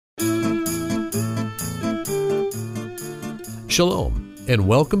Shalom, and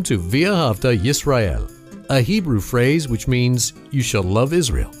welcome to V'ahavta Yisrael, a Hebrew phrase which means, you shall love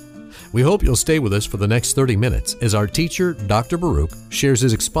Israel. We hope you'll stay with us for the next 30 minutes as our teacher, Dr. Baruch, shares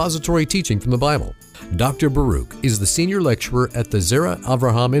his expository teaching from the Bible. Dr. Baruch is the senior lecturer at the Zera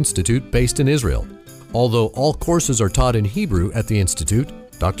Avraham Institute based in Israel. Although all courses are taught in Hebrew at the Institute,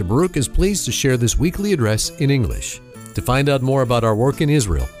 Dr. Baruch is pleased to share this weekly address in English. To find out more about our work in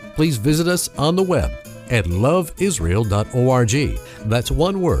Israel, please visit us on the web at loveisrael.org. That's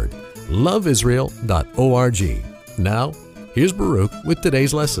one word, loveisrael.org. Now, here's Baruch with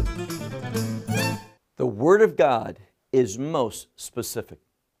today's lesson. The Word of God is most specific.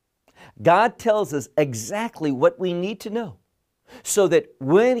 God tells us exactly what we need to know so that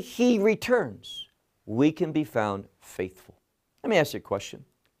when He returns, we can be found faithful. Let me ask you a question.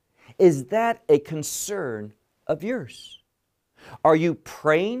 Is that a concern of yours? Are you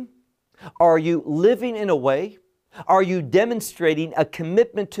praying? Are you living in a way? Are you demonstrating a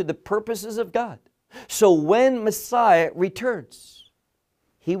commitment to the purposes of God? So when Messiah returns,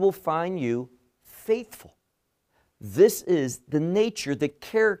 He will find you faithful. This is the nature, the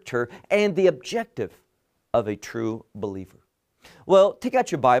character, and the objective of a true believer. Well, take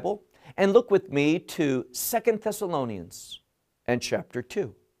out your Bible and look with me to 2 Thessalonians and chapter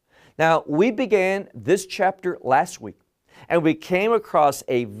 2. Now, we began this chapter last week, and we came across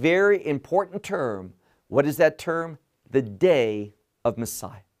a very important term. What is that term? The day of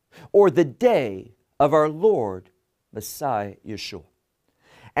Messiah, or the day of our Lord, Messiah Yeshua.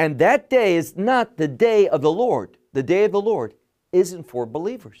 And that day is not the day of the Lord. The day of the Lord isn't for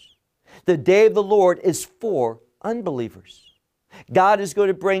believers. The day of the Lord is for unbelievers. God is going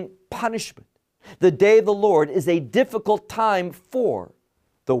to bring punishment. The day of the Lord is a difficult time for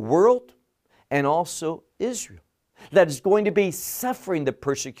the world and also Israel, that is going to be suffering the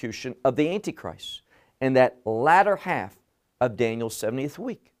persecution of the Antichrist in that latter half of Daniel's 70th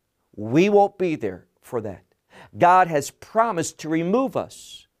week. We won't be there for that. God has promised to remove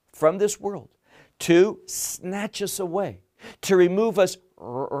us from this world, to snatch us away, to remove us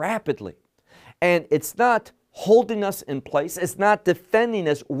rapidly. And it's not holding us in place. It's not defending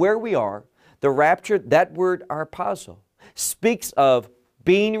us where we are. The rapture, that word harpazo, speaks of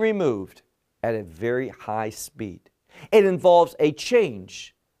being removed at a very high speed. It involves a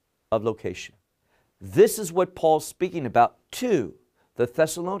change of location. This is what Paul's speaking about to the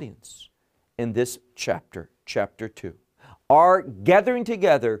Thessalonians in this chapter 2. Our gathering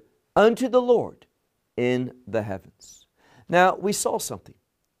together unto the Lord in the heavens. Now, we saw something.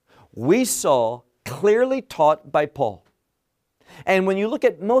 We saw clearly taught by Paul. And when you look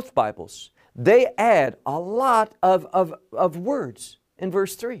at most Bibles, they add a lot of words in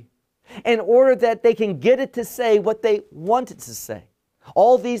verse 3 in order that they can get it to say what they want it to say.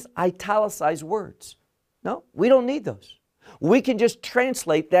 All these italicized words. No, we don't need those. We can just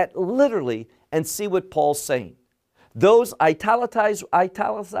translate that literally and see what Paul's saying. Those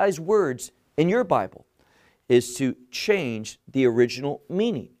italicized words in your Bible is to change the original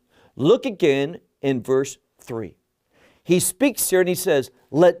meaning. Look again in verse 3. He speaks here and he says,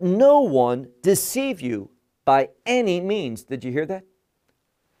 let no one deceive you by any means. Did you hear that?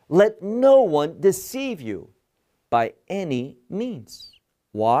 Let no one deceive you by any means.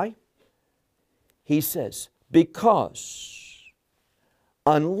 Why? He says, because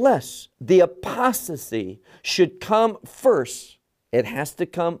unless the apostasy should come first, it has to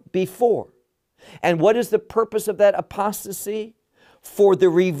come before. And what is the purpose of that apostasy? For the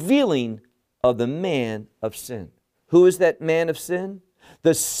revealing of the man of sin. Who is that man of sin?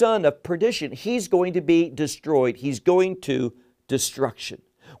 The son of perdition. He's going to be destroyed. He's going to destruction.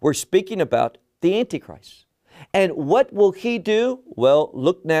 We're speaking about the Antichrist. And what will he do? Well,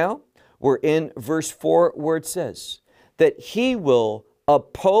 look now. We're in verse 4 where it says that he will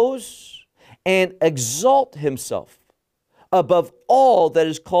oppose and exalt himself above all that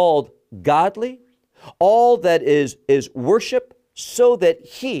is called godly, all that is worship, so that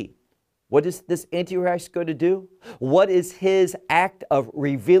he, what is this Antichrist going to do? What is his act of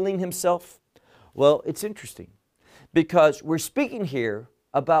revealing himself? Well, it's interesting because we're speaking here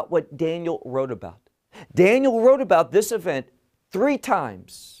about what Daniel wrote about. Daniel wrote about this event 3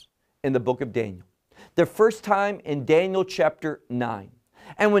 times in the book of Daniel. The first time in Daniel chapter 9.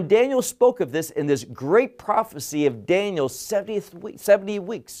 And when Daniel spoke of this in this great prophecy of Daniel's 70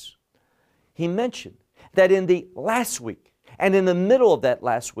 weeks, he mentioned that in the last week and in the middle of that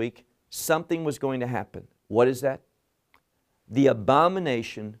last week, something was going to happen. What is that? The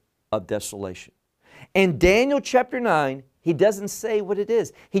abomination of desolation. In Daniel chapter 9, he doesn't say what it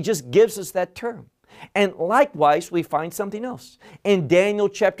is. He just gives us that term. And likewise, we find something else. In Daniel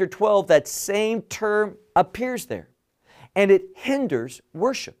chapter 12, that same term appears there. and it hinders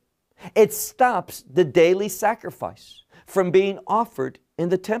worship. It stops the daily sacrifice from being offered in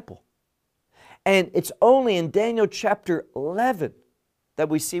the temple. And it's only in Daniel chapter 11 that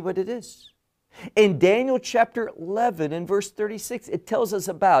we see what it is. In Daniel chapter 11 and verse 36, it tells us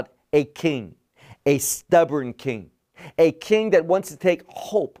about a king, a stubborn king, a king that wants to take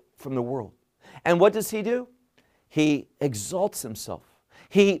hope from the world. And what does he do? He exalts himself.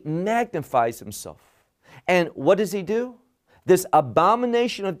 He magnifies himself. And what does he do? This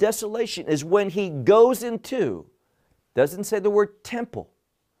abomination of desolation is when he goes into, doesn't say the word temple,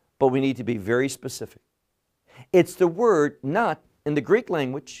 but we need to be very specific. It's the word not in the Greek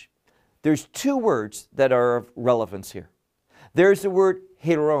language. There's two words that are of relevance here. There's the word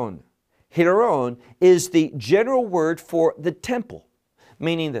hieron. Hieron is the general word for the temple,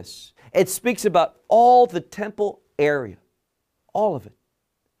 meaning this. It speaks about all the temple area, all of it.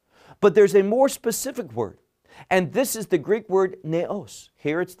 But there's a more specific word, and this is the Greek word neos.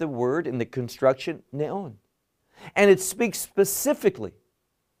 Here it's the word in the construction neon. And it speaks specifically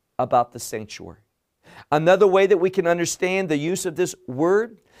about the sanctuary. Another way that we can understand the use of this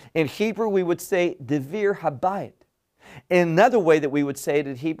word, in Hebrew we would say devir habayit. Another way that we would say it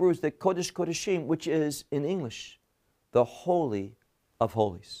in Hebrew is the Kodesh Kodeshim, which is in English, the Holy of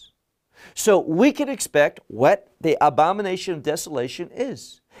Holies. So we can expect what the abomination of desolation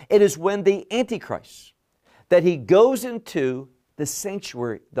is. It is when the Antichrist, that he goes into the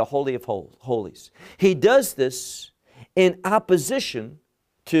sanctuary, the Holy of Holies. He does this in opposition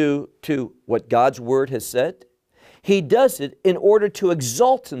to what God's Word has said. He does it in order to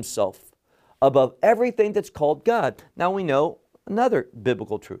exalt himself above everything that's called God. Now we know another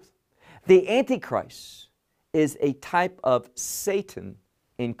biblical truth. The Antichrist is a type of Satan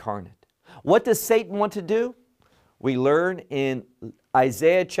incarnate. What does Satan want to do? We learn in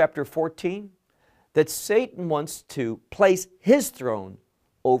Isaiah chapter 14 that Satan wants to place his throne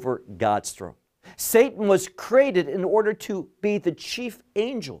over God's throne. Satan was created in order to be the chief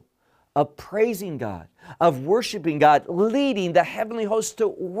angel of praising God, of worshiping God, leading the heavenly host to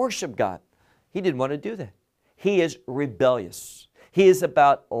worship God. He didn't want to do that. He is rebellious. He is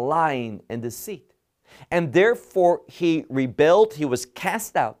about lying and deceit. And therefore he rebelled, he was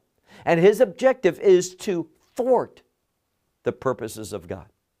cast out, and his objective is to thwart the purposes of God.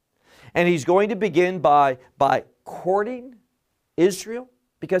 And he's going to begin by courting Israel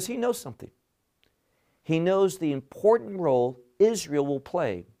because he knows something. He knows the important role Israel will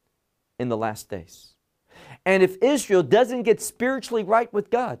play in the last days. And if Israel doesn't get spiritually right with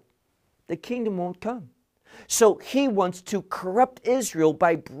God, the kingdom won't come. So he wants to corrupt Israel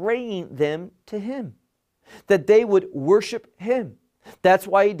by bringing them to him, that they would worship him. That's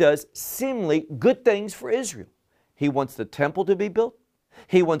why he does seemingly good things for Israel. He wants the temple to be built.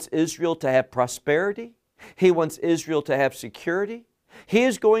 He wants Israel to have prosperity. He wants Israel to have security. He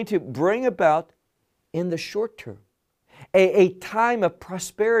is going to bring about, in the short term, a time of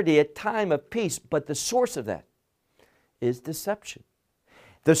prosperity, a time of peace. But the source of that is deception.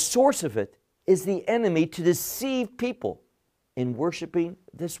 The source of it is the enemy to deceive people in worshiping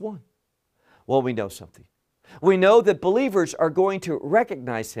this one. Well, we know something. We know that believers are going to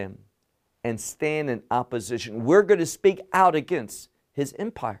recognize him and stand in opposition. We're going to speak out against his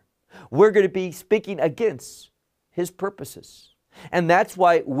empire. We're going to be speaking against his purposes. And that's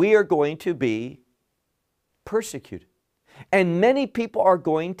why we are going to be persecuted. And many people are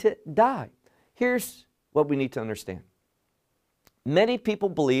going to die. Here's what we need to understand. Many people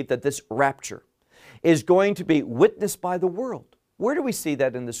believe that this rapture is going to be witnessed by the world. Where do we see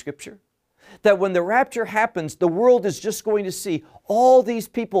that in the Scripture? That when the rapture happens, the world is just going to see all these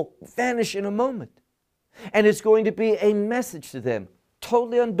people vanish in a moment. And it's going to be a message to them,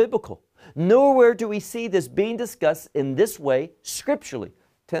 totally unbiblical. Nowhere do we see this being discussed in this way scripturally.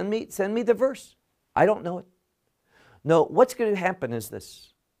 Send me the verse. I don't know it. No, what's going to happen is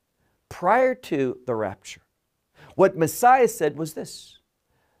this. Prior to the rapture, what Messiah said was this.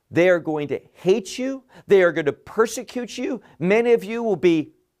 They are going to hate you. They are going to persecute you. Many of you will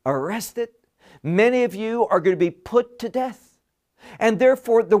be arrested. Many of you are going to be put to death. And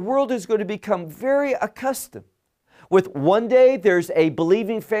therefore, the world is going to become very accustomed with one day there's a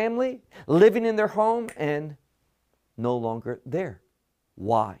believing family living in their home and no longer there.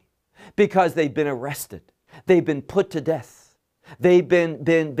 Why? Because they've been arrested. They've been put to death. They've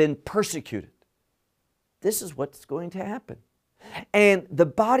been persecuted. This is what's going to happen. And the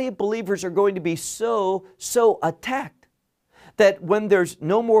body of believers are going to be so attacked that when there's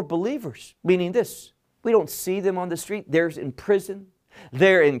no more believers, meaning this, we don't see them on the street, they're in prison,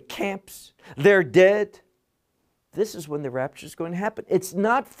 they're in camps, they're dead. This is when the rapture is going to happen. It's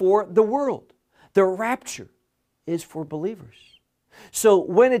not for the world. The rapture is for believers. So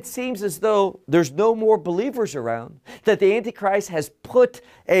when it seems as though there's no more believers around, that the Antichrist has put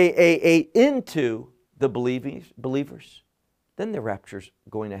into the believers, then the rapture's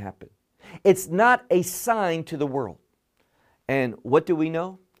going to happen. It's not a sign to the world. And what do we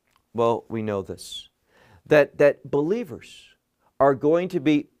know? Well, we know this, that believers are going to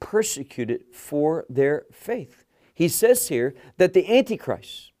be persecuted for their faith. He says here that the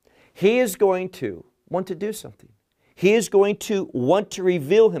Antichrist, he is going to want to do something. He is going to want to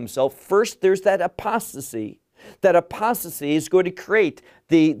reveal himself. First, there's that apostasy. That apostasy is going to create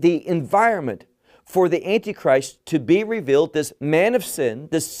the environment for the Antichrist to be revealed, this man of sin,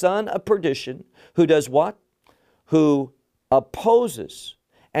 this son of perdition, who does what? Who opposes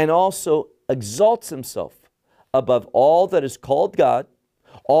and also exalts himself above all that is called God,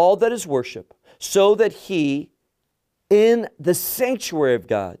 all that is worship, so that he, in the sanctuary of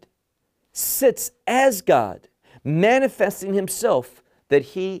God, sits as God, manifesting himself that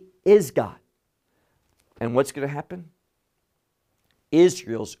he is God. And what's going to happen?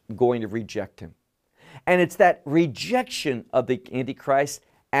 Israel's going to reject him. And it's that rejection of the Antichrist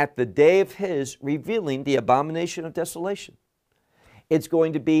at the day of his revealing the abomination of desolation. It's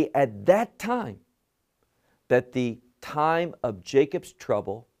going to be at that time that the time of Jacob's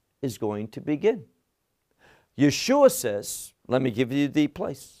trouble is going to begin. Yeshua says, let me give you the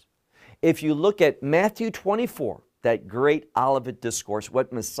place. If you look at Matthew 24, that great Olivet discourse,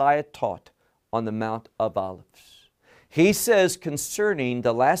 what Messiah taught on the Mount of Olives, he says concerning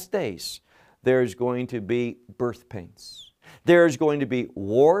the last days, there's going to be birth pains. There's going to be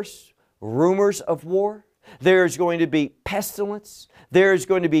wars, rumors of war. There's going to be pestilence. There's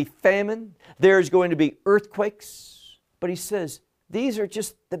going to be famine. There's going to be earthquakes. But he says, these are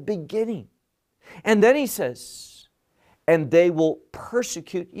just the beginning. And then he says, and they will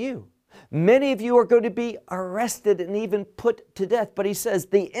persecute you. Many of you are going to be arrested and even put to death. But he says,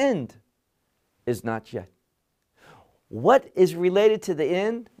 the end is not yet. What is related to the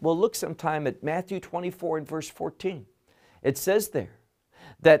end? Well, look sometime at Matthew 24 and verse 14. It says there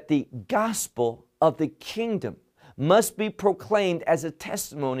that the gospel of the kingdom must be proclaimed as a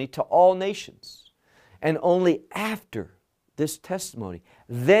testimony to all nations. And only after this testimony,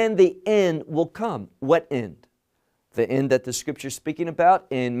 then the end will come. What end? The end that the Scripture is speaking about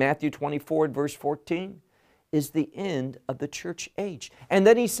in Matthew 24 and verse 14 is the end of the church age. And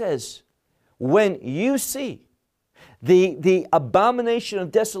then he says, when you see the abomination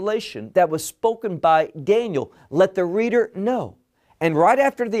of desolation that was spoken by Daniel, let the reader know. And right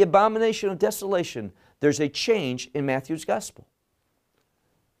after the abomination of desolation, there's a change in Matthew's gospel.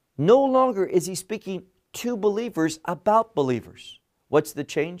 No longer is he speaking to believers about believers. What's the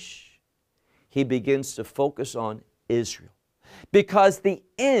change? He begins to focus on Israel. Because the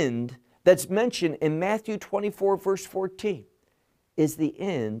end that's mentioned in Matthew 24 verse 14 is the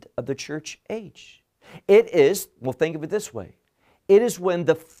end of the church age. It is, well, think of it this way. It is when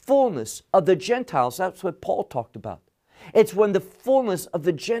the fullness of the Gentiles, that's what Paul talked about. It's when the fullness of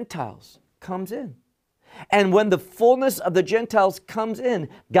the Gentiles comes in. And when the fullness of the Gentiles comes in,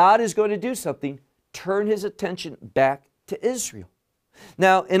 God is going to do something, turn his attention back to Israel.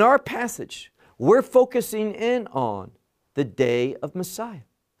 Now, in our passage, we're focusing in on the day of Messiah,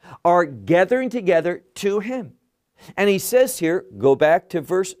 our gathering together to him. And he says here, go back to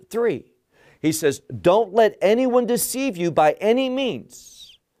verse 3. He says, don't let anyone deceive you by any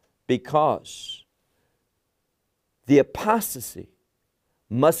means, because the apostasy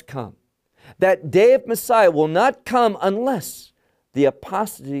must come. That day of Messiah will not come unless the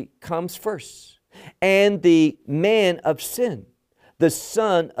apostasy comes first. And the man of sin, the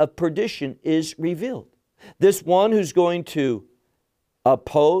son of perdition, is revealed. This one who's going to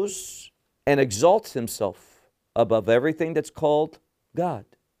oppose and exalt himself above everything that's called God,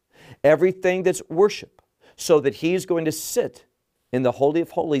 everything that's worship, so that he's going to sit in the Holy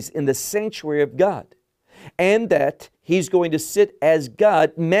of Holies, in the sanctuary of God, and that he's going to sit as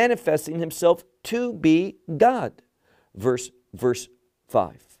God, manifesting himself to be God. Verse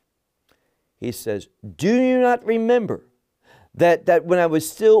 5. He says, do you not remember that when I was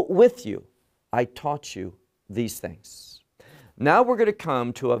still with you, I taught you these things? Now we're going to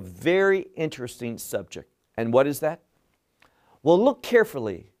come to a very interesting subject. And what is that? Well, look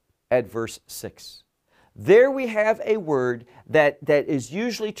carefully at verse 6. There we have a word that is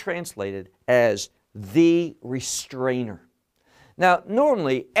usually translated as the restrainer. Now,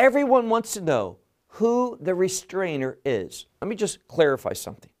 normally, everyone wants to know who the restrainer is. Let me just clarify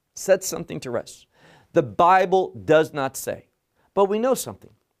something, set something to rest. The Bible does not say, but we know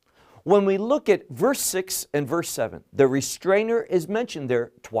something. When we look at verse 6 and verse 7, the restrainer is mentioned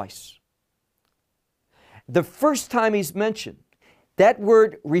there twice. The first time he's mentioned, that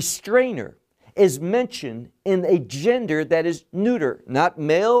word restrainer is mentioned in a gender that is neuter, not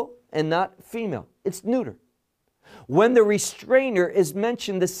male and not female. It's neuter. When the restrainer is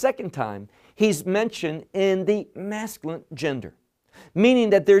mentioned the second time, he's mentioned in the masculine gender, meaning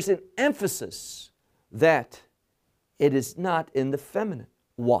that there's an emphasis that it is not in the feminine.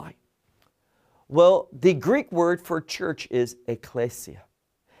 Why? Well, the Greek word for church is ekklesia,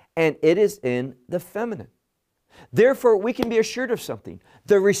 and it is in the feminine. Therefore, we can be assured of something.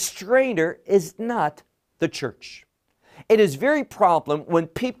 The restrainer is not the church. It is very problem when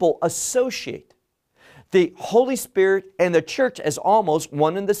people associate the Holy Spirit and the church as almost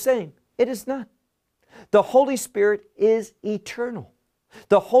one and the same. It is not. The Holy Spirit is eternal.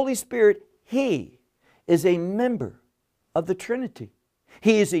 The Holy Spirit, He is a member of the Trinity.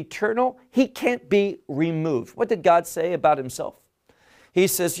 He is eternal. He can't be removed. What did God say about Himself? He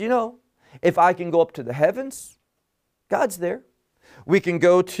says, you know, if I can go up to the heavens, God's there. We can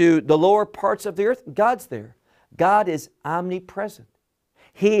go to the lower parts of the earth, God's there. God is omnipresent.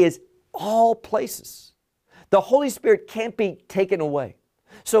 He is all places. The Holy Spirit can't be taken away.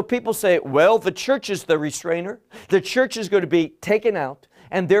 So people say, well, the church is the restrainer. The church is going to be taken out,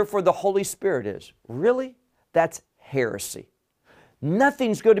 and therefore the Holy Spirit is. Really? That's heresy.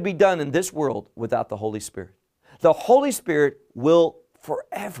 Nothing's going to be done in this world without the Holy Spirit. The Holy Spirit will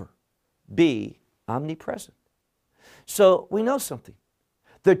forever be omnipresent. So we know something.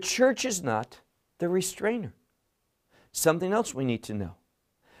 The church is not the restrainer. Something else we need to know.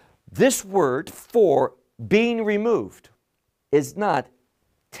 This word for being removed is not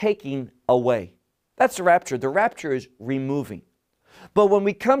taking away. That's the rapture. The rapture is removing. But when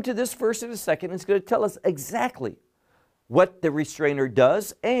we come to this verse in a second, it's going to tell us exactly what the restrainer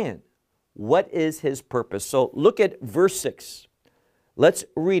does and what is his purpose. So look at verse 6. Let's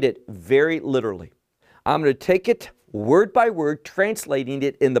read it very literally. I'm going to take it word by word, translating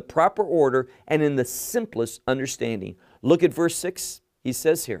it in the proper order and in the simplest understanding. Look at verse 6. He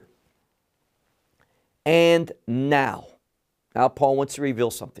says here, and now. Now Paul wants to reveal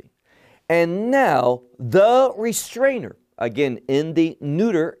something. And now the restrainer, again in the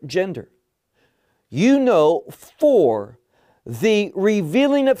neuter gender, you know, for the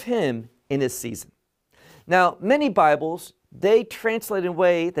revealing of Him in His season. Now many Bibles, they translate in a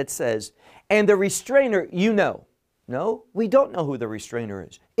way that says, and the restrainer you know. No, we don't know who the restrainer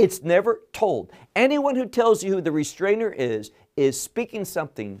is. It's never told. Anyone who tells you who the restrainer is speaking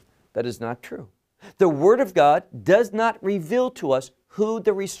something that is not true. The Word of God does not reveal to us who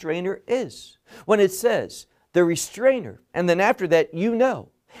the restrainer is. When it says the restrainer, and then after that you know,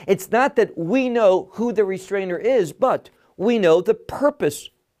 it's not that we know who the restrainer is, but we know the purpose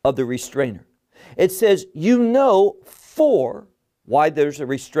of the restrainer. It says you know for why there's a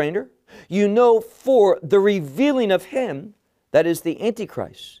restrainer. You know for the revealing of Him, that is the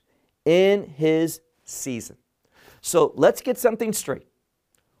Antichrist, in His season. So let's get something straight.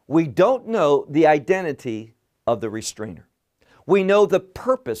 We don't know the identity of the restrainer. We know the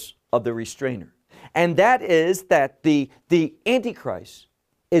purpose of the restrainer. And that is that the Antichrist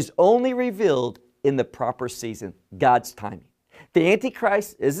is only revealed in the proper season, God's timing. The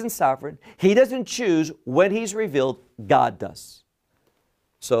Antichrist isn't sovereign. He doesn't choose when he's revealed. God does.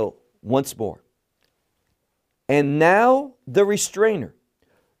 So, once more. And now the restrainer,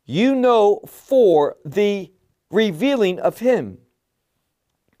 you know for the revealing of Him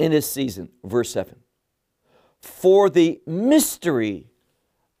in His season. Verse 7. For the mystery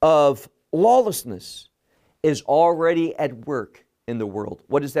of lawlessness is already at work in the world.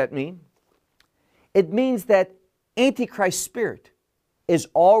 What does that mean? It means that Antichrist spirit is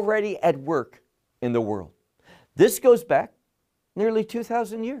already at work in the world. This goes back nearly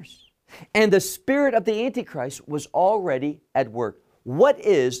 2,000 years. And the spirit of the Antichrist was already at work. What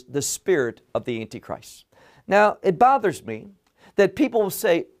is the spirit of the Antichrist? Now, it bothers me that people will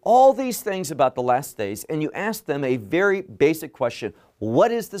say all these things about the last days, and you ask them a very basic question: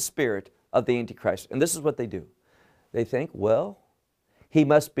 what is the spirit of the Antichrist? And this is what they do. They think, well, he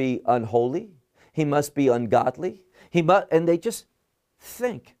must be unholy, he must be ungodly, and they just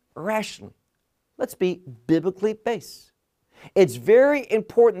think rationally. Let's be biblically based. It's very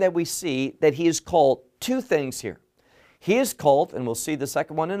important that we see that he is called two things here. He is called, and we'll see the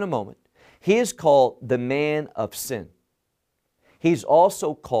second one in a moment, he is called the man of sin. He's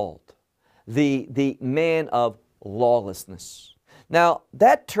also called the man of lawlessness. Now,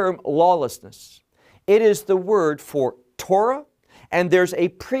 that term lawlessness, it is the word for Torah, and there's a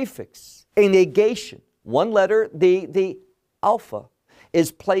prefix, a negation. One letter, the alpha,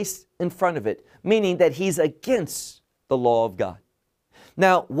 is placed in front of it, meaning that he's against the law of God.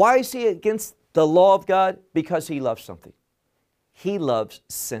 Now, why is he against the law of God? Because he loves something. He loves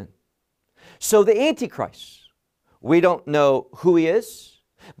sin. So the Antichrist, we don't know who he is,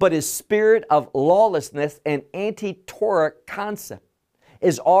 but his spirit of lawlessness and anti-Torah concept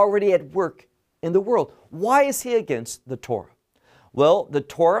is already at work in the world. Why is he against the Torah? Well, the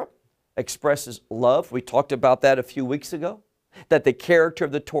Torah expresses love. We talked about that a few weeks ago, that the character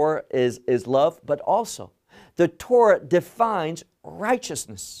of the Torah is love, but also the Torah defines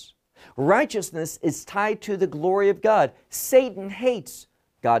righteousness. Righteousness is tied to the glory of God. Satan hates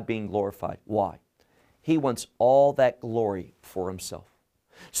God being glorified. Why? He wants all that glory for himself.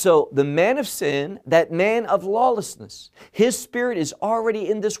 So the man of sin, that man of lawlessness, his spirit is already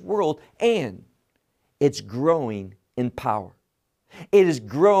in this world, and it's growing in power. It is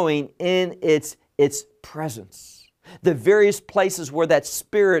growing in its presence. The various places where that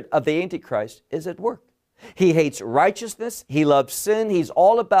spirit of the Antichrist is at work. He hates righteousness. He loves sin. He's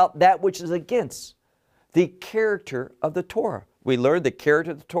all about that which is against the character of the Torah. We learned the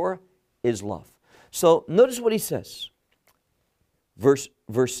character of the Torah is love. So notice what he says. Verse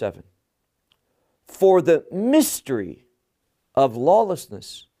 7. For the mystery of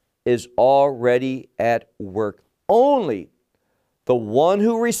lawlessness is already at work. Only the one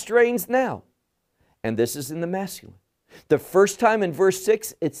who restrains now. And this is in the masculine. The first time in verse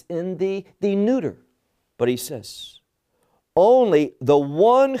 6, it's in the neuter. But he says, only the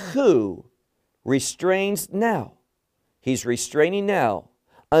one who restrains now. He's restraining now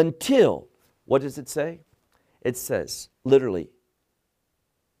until, what does it say? It says, literally,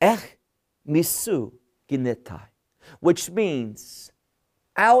 Ech misu ginetai, which means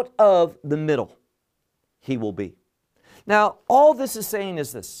out of the middle he will be. Now, all this is saying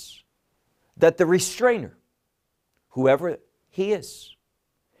is this, that the restrainer, whoever he is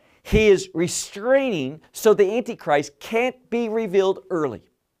restraining so the Antichrist can't be revealed early.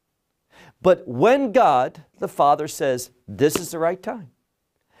 But when God, the Father, says, this is the right time,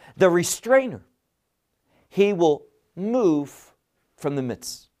 the restrainer, he will move from the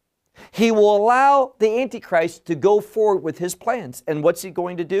midst. He will allow the Antichrist to go forward with his plans. And what's he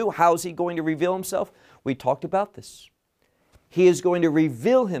going to do? How is he going to reveal himself? We talked about this. He is going to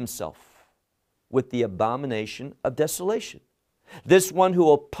reveal himself with the abomination of desolation. This one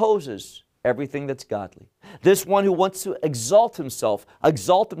who opposes everything that's godly. This one who wants to exalt himself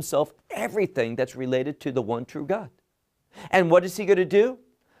everything that's related to the one true God. And what is he going to do?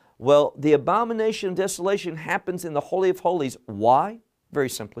 Well, the abomination of desolation happens in the Holy of Holies. Why? Very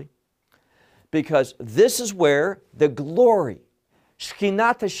simply, because this is where the glory,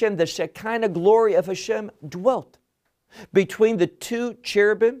 Shechinat Hashem, the Shekinah glory of Hashem dwelt. Between the two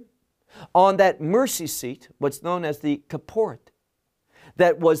cherubim on that mercy seat, what's known as the Kaporet,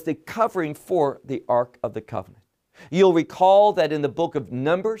 that was the covering for the Ark of the Covenant. You'll recall that in the book of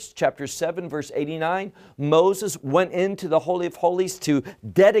Numbers, chapter 7, verse 89, Moses went into the Holy of Holies to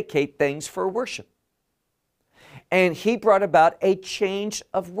dedicate things for worship. And he brought about a change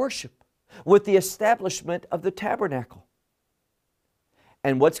of worship with the establishment of the tabernacle.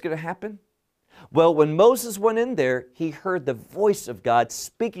 And what's going to happen? Well, when Moses went in there, he heard the voice of God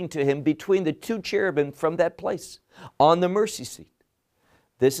speaking to him between the two cherubim from that place on the mercy seat.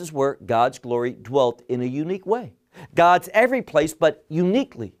 This is where God's glory dwelt in a unique way. God's every place, but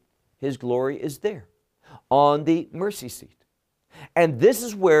uniquely, His glory is there on the mercy seat. And this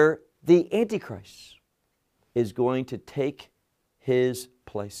is where the Antichrist is going to take his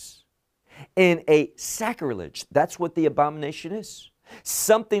place in a sacrilege. That's what the abomination is.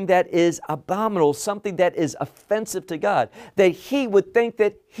 Something that is abominable, something that is offensive to God, that he would think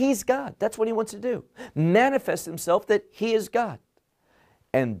that he's God. That's what he wants to do. Manifest himself that he is God.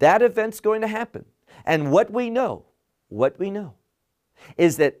 And that event's going to happen. And what we know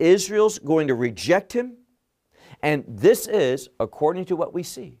is that Israel's going to reject him. And this is, according to what we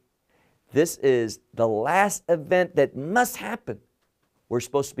see, this is the last event that must happen. We're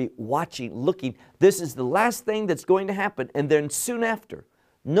supposed to be watching, looking. This is the last thing that's going to happen. And then soon after,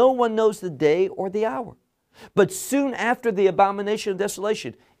 no one knows the day or the hour. But soon after the abomination of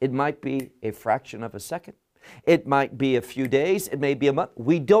desolation, it might be a fraction of a second. It might be a few days. It may be a month.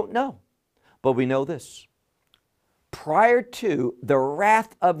 We don't know. But we know this. Prior to the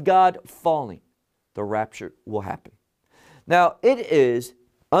wrath of God falling, the rapture will happen. Now, it is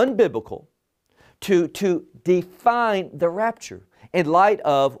unbiblical to define the rapture in light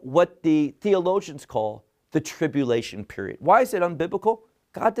of what the theologians call the tribulation period. Why is it unbiblical?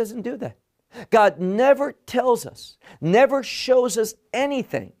 God doesn't do that. God never tells us, never shows us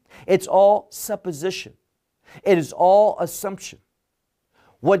anything. It's all supposition. It is all assumption.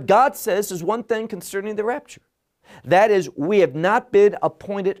 What God says is one thing concerning the rapture. That is, we have not been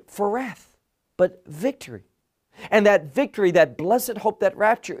appointed for wrath. but victory. And that victory, that blessed hope, that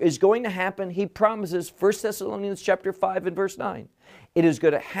rapture is going to happen, he promises, 1 Thessalonians chapter 5 and verse 9. It is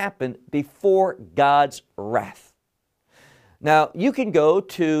going to happen before God's wrath. Now, you can go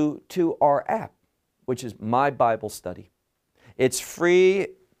to our app, which is My Bible Study. It's free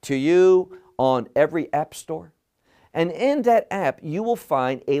to you on every app store. And in that app, you will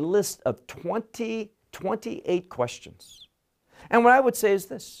find a list of 28 questions. And what I would say is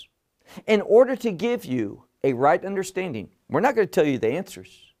this: in order to give you a right understanding, we're not going to tell you the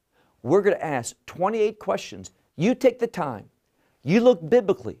answers. We're going to ask 28 questions. You take the time. You look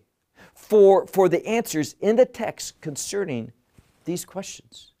biblically for the answers in the text concerning these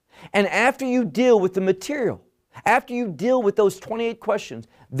questions. And after you deal with the material, after you deal with those 28 questions,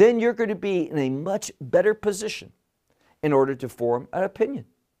 then you're going to be in a much better position in order to form an opinion.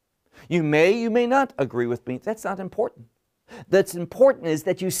 You may not agree with me. That's not important. That's important is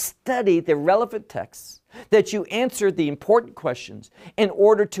that you study the relevant texts, that you answer the important questions in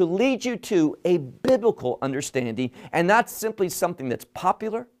order to lead you to a biblical understanding, and not simply something that's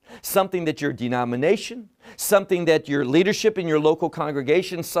popular, something that your denomination, something that your leadership in your local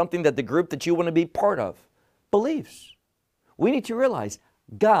congregation, something that the group that you want to be part of believes. We need to realize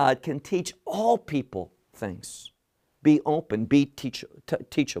God can teach all people things. Be open, be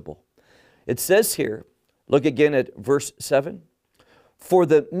teachable. It says here, look again at verse 7. For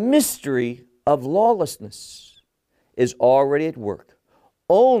the mystery of lawlessness is already at work.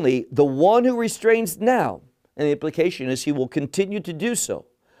 Only the one who restrains now, and the implication is he will continue to do so,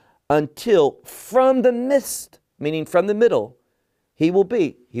 until from the midst, meaning from the middle, he will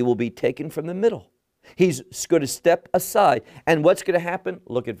be taken from the middle. He's going to step aside. And what's going to happen?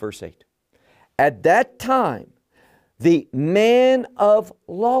 Look at verse 8. At that time, the man of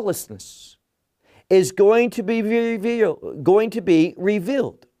lawlessness is going to be revealed,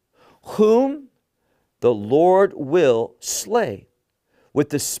 whom the Lord will slay with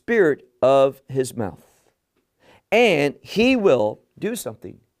the spirit of his mouth. And he will do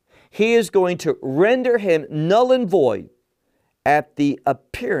something. He is going to render him null and void at the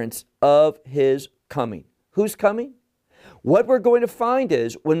appearance of his coming. Who's coming? What we're going to find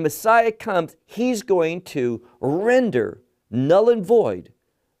is when Messiah comes, he's going to render null and void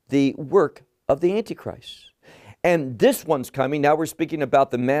the work of the Antichrist. And this one's coming. Now we're speaking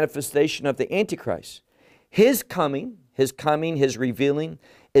about the manifestation of the Antichrist. His coming, his revealing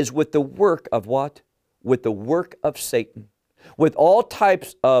is with the work of what? With the work of Satan. With all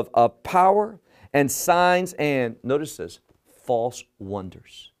types of power and signs and, notice this, false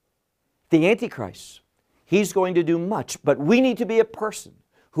wonders. The Antichrist, he's going to do much, but we need to be a person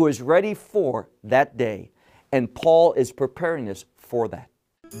who is ready for that day. And Paul is preparing us for that.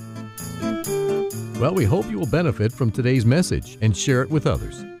 Well, we hope you will benefit from today's message and share it with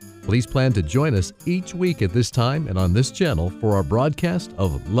others. Please plan to join us each week at this time and on this channel for our broadcast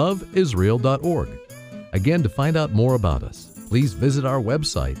of loveisrael.org. Again, to find out more about us, please visit our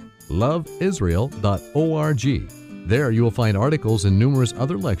website, loveisrael.org. There you will find articles and numerous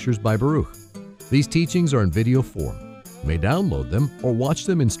other lectures by Baruch. These teachings are in video form. You may download them or watch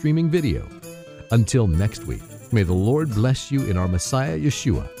them in streaming video. Until next week, may the Lord bless you in our Messiah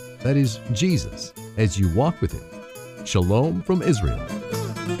Yeshua, that is Jesus, as you walk with Him. Shalom from Israel.